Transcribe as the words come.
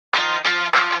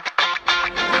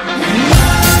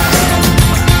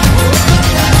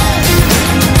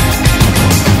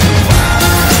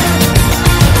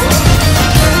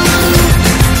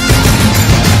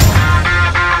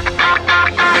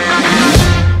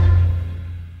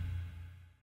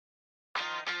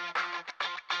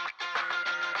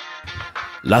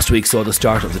Last week saw the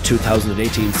start of the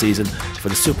 2018 season for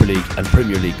the Super League and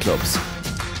Premier League clubs.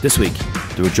 This week,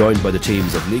 they were joined by the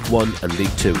teams of League 1 and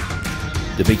League 2.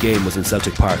 The big game was in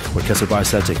Celtic Park, where Castlebar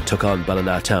Celtic took on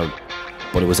Ballina Town.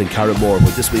 But it was in Carramore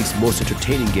where this week's most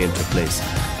entertaining game took place,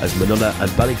 as Manola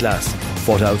and Ballyglass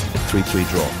fought out a 3-3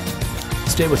 draw.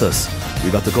 Stay with us,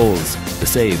 we got the goals, the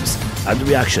saves and the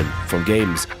reaction from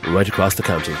games right across the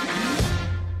county.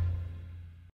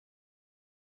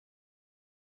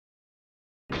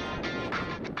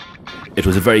 It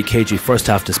was a very cagey first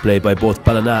half display by both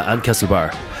Ballina and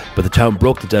Castlebar, but the town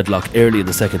broke the deadlock early in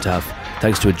the second half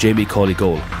thanks to a Jamie Cawley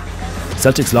goal.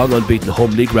 Celtic's long unbeaten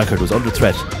home league record was under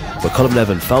threat, but Colm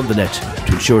Levin found the net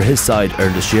to ensure his side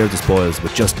earned a share of the spoils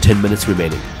with just 10 minutes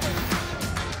remaining.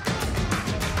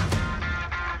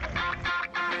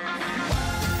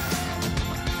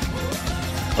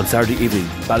 On Saturday evening,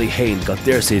 Ballyhane got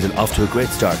their season off to a great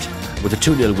start with a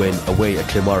 2-0 win away at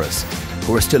Claremorris,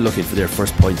 who are still looking for their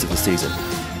first points of the season.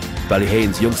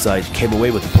 Ballyhane's young side came away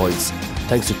with the points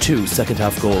thanks to 2 second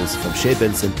half goals from Shea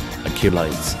Benson and Keir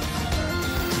Lyons.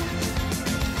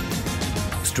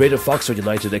 Straight of Foxford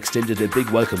United extended a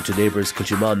big welcome to neighbours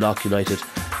Kilchimon Knock United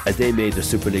as they made their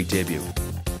Super League debut.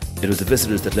 It was the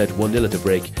visitors that led 1-0 at the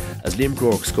break as Liam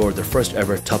Groark scored their first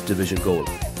ever top division goal.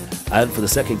 And for the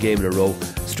second game in a row,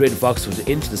 Straight of Oxford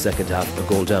into the second half a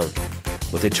goal down.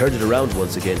 But they turned it around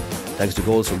once again thanks to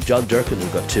goals from John Durkin, who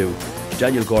got 2,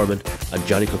 Daniel Gorman and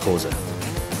Johnny Kokoza.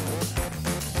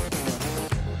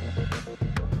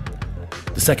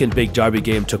 The second big derby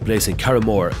game took place in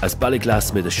Carramore as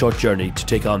Ballyglass made a short journey to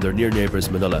take on their near neighbours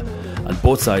Manola, and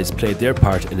both sides played their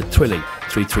part in a thrilling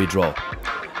 3-3 draw.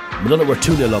 Manola were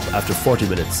 2-0 up after 40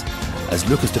 minutes as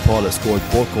Lucas De Paula scored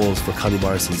both goals for Connie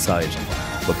Morrison's side,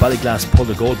 but Ballyglass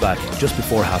pulled a goal back just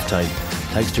before half time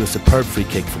thanks to a superb free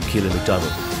kick from Keelan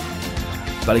McDonald.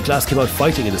 Ballyglass came out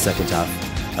fighting in the second half,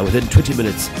 and within 20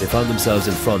 minutes they found themselves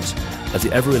in front as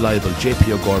the ever-reliable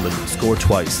JP O'Gorman scored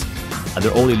twice, and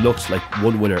there only looked like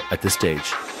one winner at this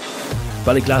stage.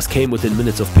 Ballyglass came within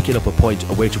minutes of picking up a point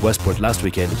away to Westport last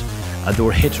weekend, and they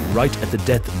were hit right at the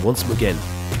death once again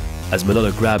as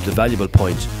Manola grabbed a valuable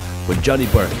point when Johnny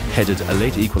Burke headed a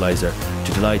late equaliser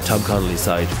to deny Tom Connolly's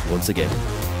side once again.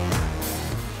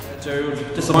 Jerry, we're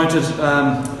disappointed.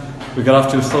 We got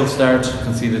off to a slow start,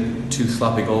 conceded 2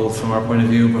 sloppy goals from our point of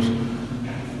view,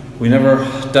 but we never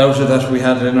doubted that we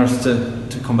had it in us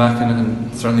to come back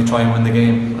and certainly try and win the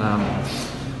game.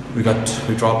 We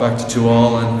dropped back to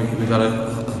 2-2 and we got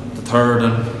the third,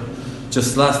 and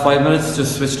just the last 5 minutes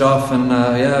just switched off, and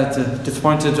yeah, it's a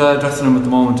disappointed dressing room at the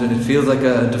moment. It feels like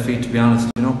a defeat, to be honest,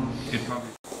 you know.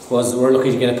 We're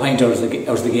lucky to get a point out of the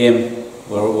game.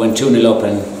 We went 2-0 up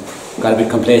and got a bit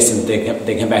complacent.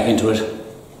 They came back into it,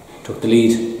 took the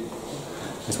lead.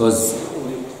 I suppose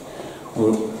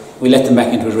we let them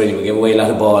back into it really. We gave away a lot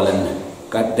of ball and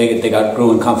they got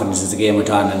growing confidence as the game went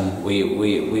on, and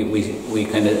we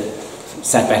kind of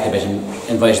sat back a bit and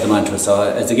invited them onto it. So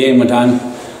as the game went on,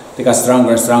 they got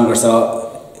stronger and stronger.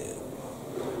 So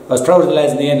I was proud of the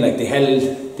lads in the end. Like they held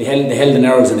the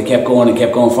nerves and they kept going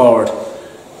forward,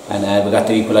 and we got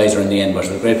the equaliser in the end. But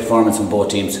it was a great performance from both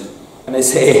teams. And I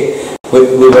say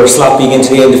we were sloppy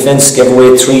into the end defence, gave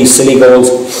away 3 silly goals,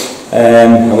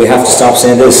 and we have to stop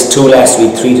saying this. 2 last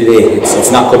week, 3 today.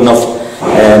 It's not good enough.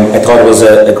 I thought it was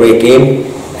a great game,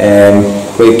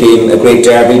 a great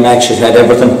derby match. It had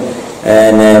everything,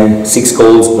 and 6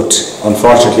 goals. But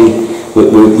unfortunately,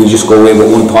 we just go away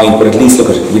with 1 point. But at least look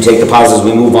at it. We take the positives.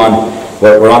 We move on.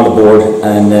 We're on the board,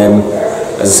 and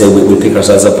as I say, we'll pick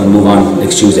ourselves up and move on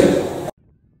next Tuesday.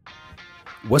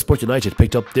 Westport United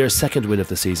picked up their second win of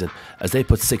the season as they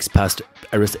put 6 past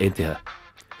Erris Ainthia.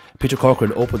 Peter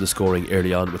Corcoran opened the scoring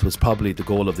early on with what was probably the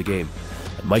goal of the game,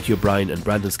 and Mikey O'Brien and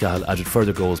Brandon Scahill added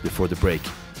further goals before the break.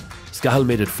 Scahill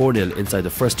made it 4-0 inside the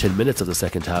first 10 minutes of the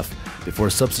second half before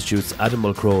substitutes Adam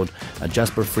Mulcrone and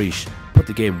Jasper Frisch put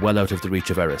the game well out of the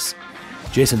reach of Erris.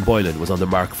 Jason Boylan was on the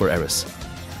mark for Erris.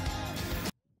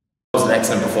 It was an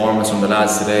excellent performance from the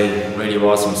lads today. It really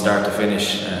was from start to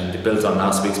finish, and they built on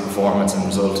last week's performance and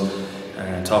result.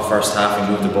 Top first half, we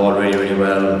moved the ball really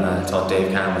well. I thought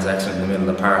Dave Cam was excellent in the middle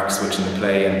of the park, switching the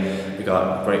play, and we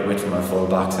got great width from our full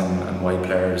backs and wide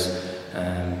players.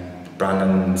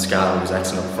 Brandon Scahill was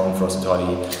excellent up front for us. I thought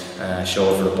he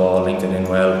showed for the ball, linked it in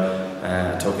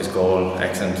well, took his goal,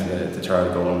 excellent, the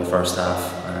third goal in the first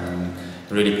half.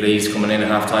 Really pleased coming in at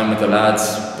half time with the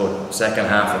lads, but second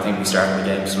half I think we started the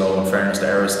game slow. In fairness to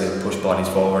Erris, they pushed bodies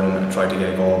forward and tried to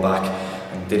get a goal back,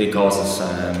 and did it cause us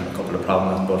a couple of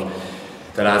problems, but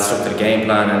the lads stuck to the game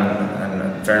plan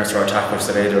and in fairness to our attackers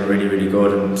today, they were really, really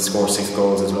good, and to score 6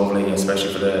 goals is lovely,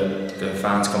 especially for the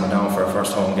fans coming down for our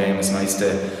first home game. It's nice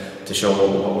to show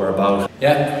what we're about.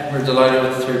 Yeah, we're delighted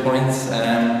with the 3 points.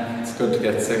 It's good to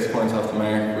get 6 points off the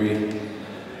mark. We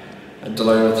are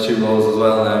delighted with 2 goals as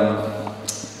well.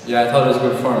 Yeah, I thought it was a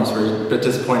good performance. We're a bit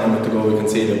disappointed with the goal we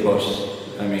conceded, but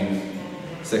I mean,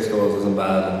 6 goals isn't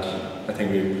bad, and I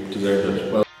think we deserved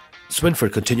it. Well,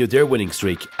 Swinford continued their winning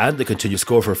streak, and they continue to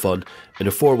score for fun in a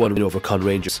 4-1 win over Con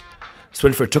Rangers.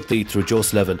 Swinford took the lead through Joe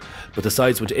Slevin, but the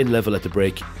sides went in level at the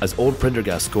break as Owen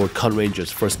Prendergast scored Con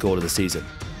Rangers' first goal of the season.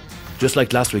 Just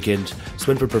like last weekend,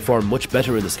 Swinford performed much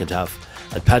better in the second half,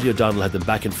 and Paddy O'Donnell had them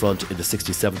back in front in the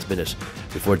 67th minute,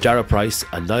 before Dara Price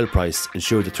and Niall Price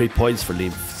ensured the 3 points for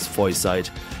Liam Foy's side,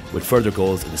 with further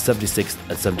goals in the 76th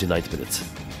and 79th minutes.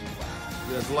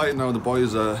 Yeah, delighted now the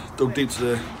boys dug deep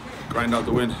to grind out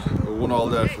the win. We won all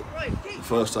there for the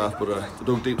first half, but they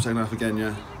dug deep second half again,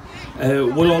 yeah.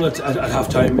 1-1 at half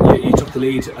time, you took the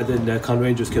lead, and then Con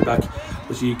Rangers came back,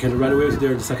 but you kind of ran away with it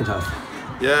there in the second half.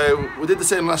 Yeah, we did the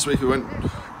same last week. We went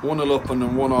 1-0 up and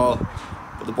then 1-1.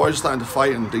 But the boys are starting to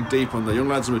fight and dig deep, and the young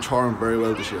lads are maturing very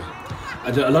well this year.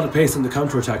 And a lot of pace in the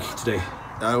counter-attack today.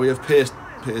 We have pace,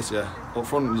 yeah. Up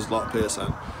front there's a lot of pace,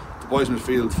 and the boys in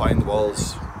midfield find the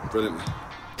balls brilliantly.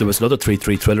 There was another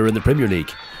 3-3 thriller in the Premier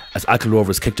League, as Achill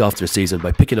Rovers kicked off their season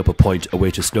by picking up a point away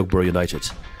to Snugborough United.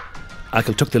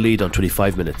 Achill took the lead on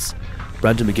 25 minutes.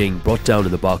 Brandon McGing brought down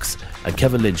in the box, and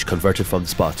Kevin Lynch converted from the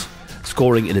spot,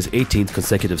 scoring in his 18th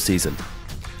consecutive season.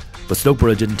 But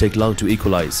Snugborough didn't take long to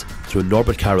equalise through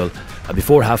Norbert Carroll, and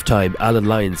before half-time Alan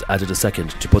Lyons added a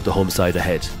second to put the home side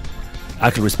ahead.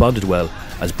 Achill responded well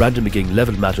as Brandon McGing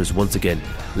levelled matters once again,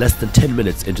 less than 10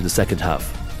 minutes into the second half,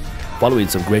 following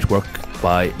some great work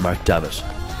by Mark Davitt.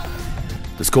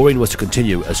 The scoring was to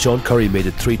continue as Sean Curry made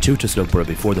it 3-2 to Snugborough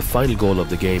before the final goal of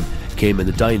the game came in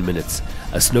the dying minutes,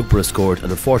 as Snugborough scored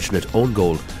an unfortunate own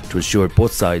goal to ensure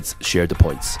both sides shared the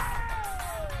points.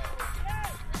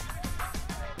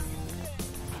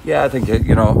 Yeah, I think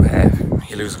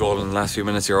you lose a goal in the last few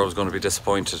minutes, you're always going to be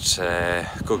disappointed.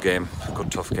 Good game,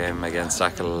 good tough game against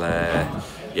Achill.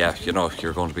 Yeah,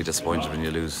 you're going to be disappointed when you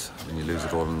lose a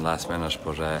goal in the last minute.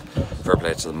 But fair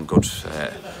play to them.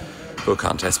 Good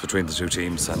contest between the two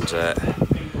teams, and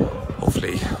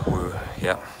hopefully,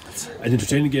 An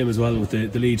entertaining game as well, with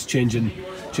the lead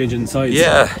changing sides.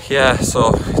 Yeah.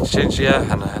 So change,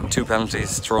 and 2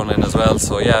 penalties thrown in as well.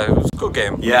 So yeah, it was a good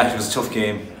game. Yeah, it was a tough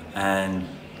game, and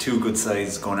 2 good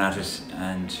sides going at it,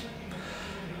 and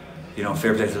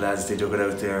fair play to the lads, they dug it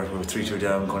out there. We were 3-2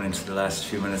 down going into the last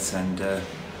few minutes, and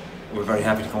we're very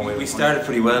happy to come away. We started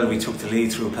pretty well, we took the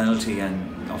lead through a penalty,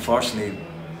 and unfortunately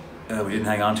we didn't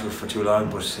hang on to it for too long,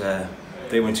 but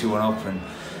they went 2-1 up, and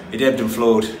it ebbed and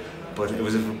flowed, but it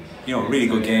was a really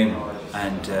good game,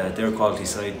 and they're a quality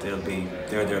side. They're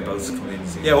thereabouts coming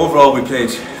in. Yeah, overall we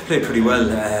played pretty well.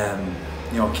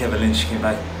 Kevin Lynch came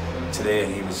back today,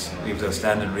 and he was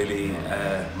outstanding really.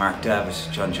 Mark Davitt,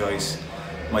 John Joyce,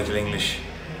 Michael English.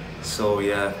 So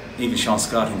yeah, even Sean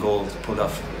Scott in goal pulled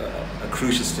off a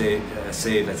crucial save at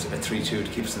 3-2 to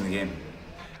keep us in the game.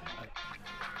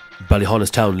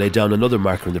 Ballyhonest Town laid down another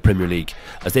marker in the Premier League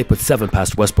as they put 7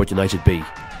 past Westport United B.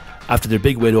 After their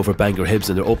big win over Bangor Hibs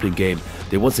in their opening game,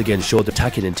 they once again showed their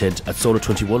attacking intent at Solar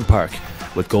 21 Park,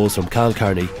 with goals from Cal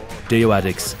Carney, Deo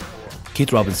Addicks,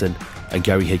 Keith Robinson and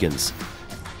Gary Higgins.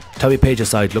 Tommy Page's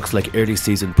side looks like early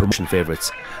season promotion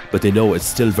favourites, but they know it's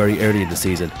still very early in the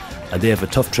season, and they have a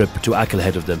tough trip to Achill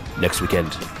ahead of them next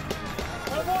weekend.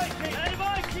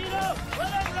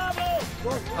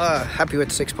 Happy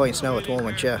with 6 points now at the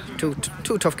moment, yeah. Two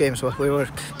tough games, but we were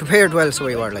prepared well, so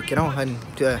we were, and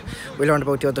we learned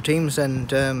about the other teams,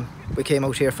 and we came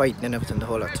out here fighting and everything, the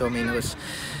whole lot. So I mean, it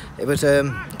was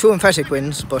 2 emphatic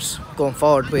wins, but going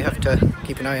forward we have to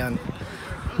keep an eye on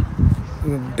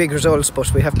big results,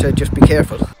 but we have to just be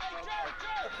careful.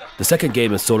 The second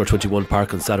game at Solar 21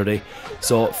 Park on Saturday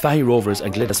saw Fahy Rovers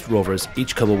and Glenhest Rovers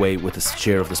each come away with a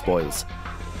share of the spoils.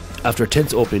 After a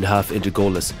tense opening half into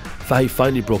goalless, Fahy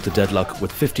finally broke the deadlock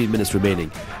with 15 minutes remaining,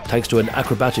 thanks to an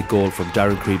acrobatic goal from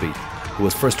Darren Creevy, who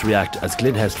was first to react as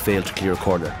Glenhest failed to clear a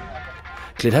corner.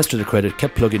 Glenhest, to their credit,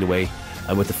 kept plugging away,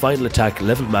 and with the final attack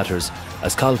levelled matters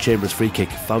as Colin Chambers' free kick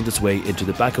found its way into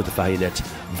the back of the Fahy net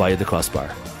via the crossbar.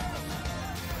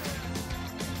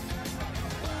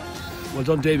 Well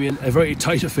done, Damien. A very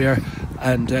tight affair,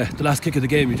 and the last kick of the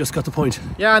game, you just got the point.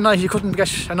 Yeah, nice. You couldn't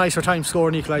get a nicer time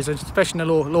scoring equaliser, especially in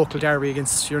a local derby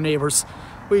against your neighbours.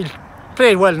 We'll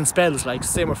played well in spells, like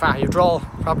same with Fahy. A draw,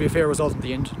 probably a fair result at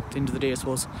the end of the day, I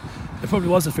suppose. It probably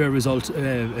was a fair result.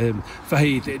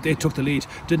 Fahy, they took the lead,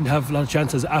 didn't have a lot of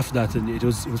chances after that, and it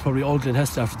was probably all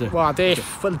Glenhest after the. Well,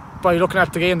 by looking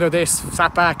at the game there, they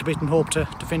sat back a bit and hoped to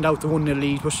defend out the 1-0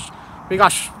 lead, but we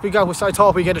got. I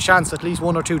thought we'd get a chance, at least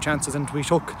 1 or 2 chances, and we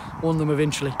took one of them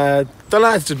eventually. The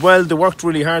lads did well. They worked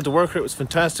really hard. The work rate was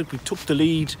fantastic. We took the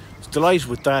lead. I was delighted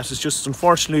with that. It's just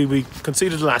unfortunately we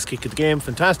conceded the last kick of the game.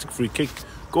 Fantastic free kick.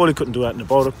 Goalie couldn't do anything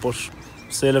about it, but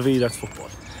c'est la vie, that's football.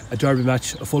 A derby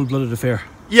match, a full-blooded affair.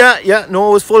 Yeah, no,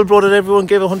 it was full-blooded. Everyone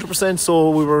gave 100%, so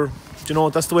we were,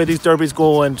 that's the way these derbies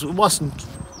go, and there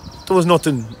was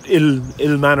nothing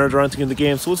ill-mannered or anything in the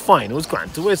game, so it was fine, it was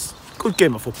grand. It was a good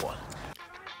game of football.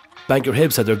 Bangor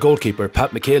Hibs had their goalkeeper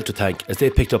Pat McHale to thank as they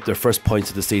picked up their first points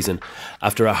of the season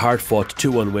after a hard-fought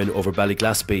 2-1 win over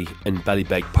Ballyglassby in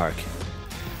Ballybeg Park.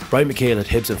 Brian McHale had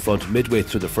Hibs in front midway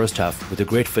through the first half with a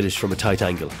great finish from a tight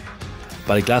angle.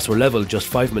 Ballyglass were level just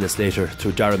 5 minutes later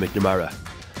through Dara McNamara.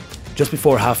 Just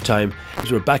before half-time,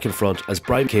 Hibs were back in front as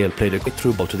Brian McHale played a quick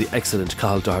through ball to the excellent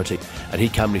Cathal Doherty, and he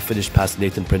calmly finished past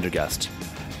Nathan Prendergast.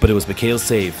 But it was McHale's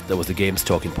save that was the game's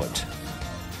talking point.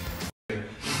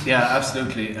 Yeah,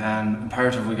 absolutely.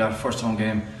 Imperative we got a first home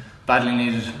game. Badly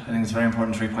needed. I think it's very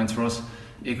important, 3 points for us.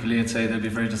 Equally, I'd say they'd be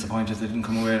very disappointed they didn't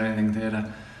come away with anything. They had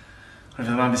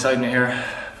a man beside me here,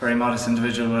 very modest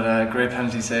individual with a great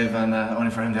penalty save, and only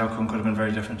for him the outcome could have been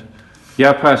very different.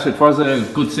 Yeah, Pat, it was a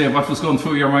good save. What was going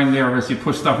through your mind there as you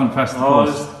pushed that one past the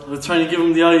post? I was trying to give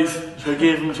him the eyes, so I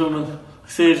gave him to him and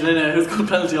saved it. It was a good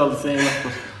penalty all the same.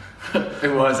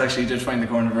 It was actually, he did find the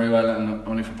corner very well, and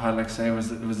only for Pat, like I say, it was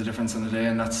the difference in the day,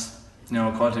 and that's,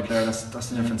 a quality player, that's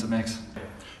the difference it makes.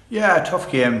 Yeah,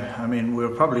 tough game. I mean, we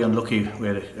were probably unlucky we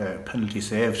had a penalty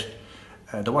saved.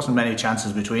 There wasn't many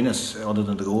chances between us other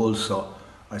than the goals, so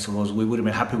I suppose we would have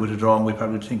been happy with a draw, and we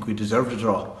probably think we deserved a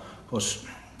draw. But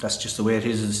that's just the way it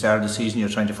is at the start of the season. You're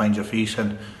trying to find your feet,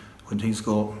 and when things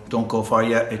don't go for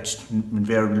you, it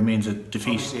invariably means a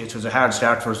defeat. It was a hard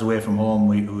start for us away from home.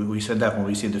 We said that when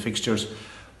we see the fixtures.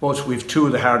 But we've 2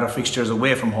 of the harder fixtures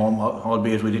away from home,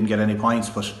 albeit we didn't get any points,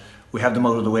 but we have them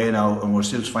out of the way now, and we're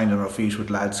still finding our feet with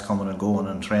lads coming and going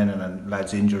and training and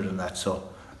lads injured and that. So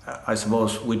I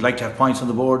suppose we'd like to have points on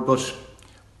the board, but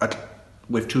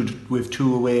we've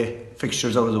two away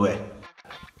fixtures out of the way.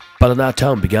 Ballina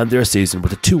Town began their season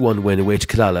with a 2-1 win away to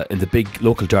Killala in the big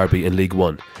local derby in League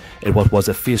 1, in what was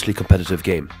a fiercely competitive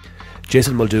game.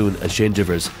 Jason Muldoon and Shane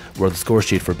Divers were on the score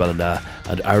sheet for Ballina,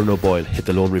 and Aaron O'Boyle hit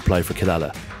the lone reply for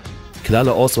Killala.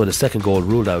 Killala also had a second goal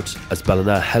ruled out as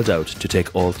Ballina held out to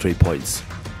take all 3 points.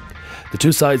 The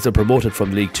two sides that promoted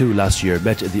from League 2 last year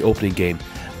met in the opening game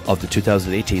of the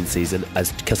 2018 season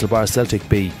as Castlebar Celtic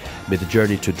B made the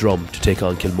journey to Drum to take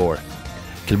on Kilmore.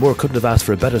 Kilmore couldn't have asked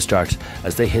for a better start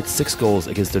as they hit 6 goals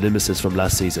against their nemesis from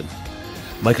last season.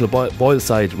 Michael Boyle's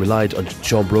side relied on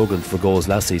Sean Brogan for goals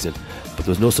last season, but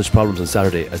there was no such problems on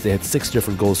Saturday as they had 6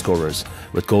 different goal scorers,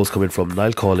 with goals coming from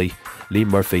Niall Cawley, Liam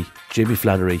Murphy, Jamie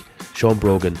Flannery, Sean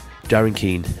Brogan, Darren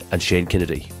Keane and Shane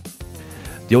Kennedy.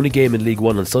 The only game in League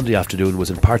 1 on Sunday afternoon was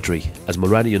in Partry as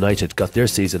Mulranny United got their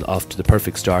season off to the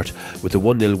perfect start with a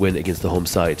 1-0 win against the home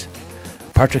side.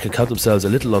 Partry can count themselves a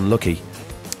little unlucky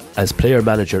as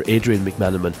player-manager Adrian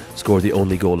McManaman scored the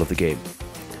only goal of the game.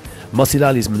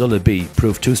 Mossylali's Manula B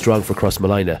proved too strong for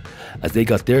Crossmolina as they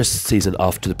got their season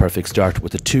off to the perfect start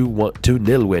with a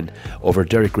 2-0 win over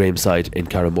Derek Graham's side in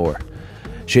Carramore.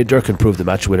 Shane Durkin proved the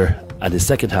match winner and his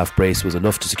second half brace was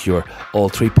enough to secure all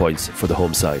 3 points for the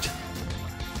home side.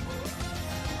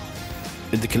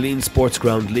 In the Killeen Sports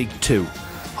Ground League 2,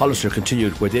 Hollister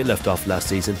continued where they left off last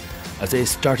season as they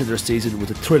started their season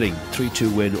with a thrilling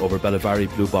 3-2 win over Ballivary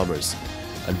Blue Bombers,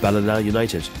 and Ballina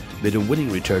United made a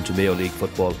winning return to Mayo League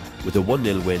football with a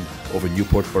 1-0 win over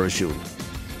Newport Burrishoon.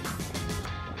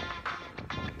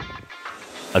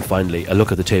 And finally, a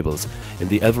look at the tables. In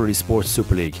the Every Sports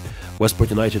Super League, Westport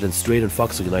United and Strain and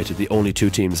Foxall United, the only 2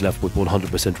 teams left with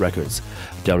 100% records.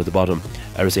 Down at the bottom,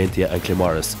 Arisainthia and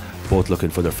Claremorris, both looking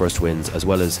for their first wins, as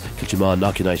well as Kiltimagh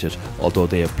Knock United, although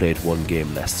they have played 1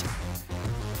 game less.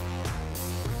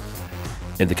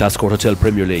 In the Cascourt Hotel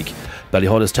Premier League,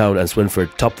 Ballyhonus Town and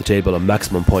Swinford topped the table on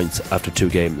maximum points after 2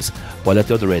 games, while at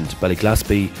the other end, Ballyglass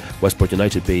B, Westport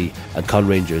United B and Con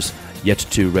Rangers yet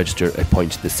to register a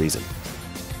point this season.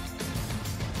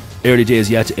 Early days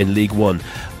yet in League 1,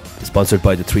 sponsored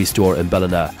by the 3 Store in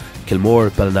Ballina.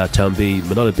 Kilmore, Ballina Town B,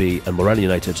 Manula B and Mulranny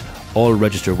United all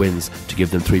register wins to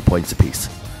give them 3 points apiece.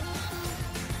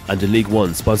 And in League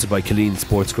 1, sponsored by Killeen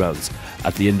Sports Grounds,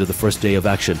 at the end of the first day of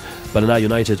action, Ballina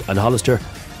United and Hollister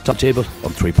top table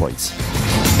on 3 points.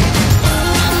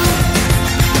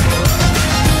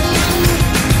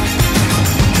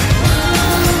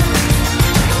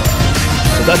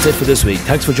 So that's it for this week.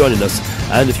 Thanks for joining us,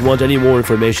 and if you want any more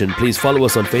information, please follow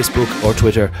us on Facebook or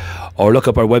Twitter, or look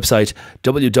up our website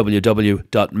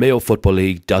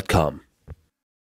www.mayofootballleague.com.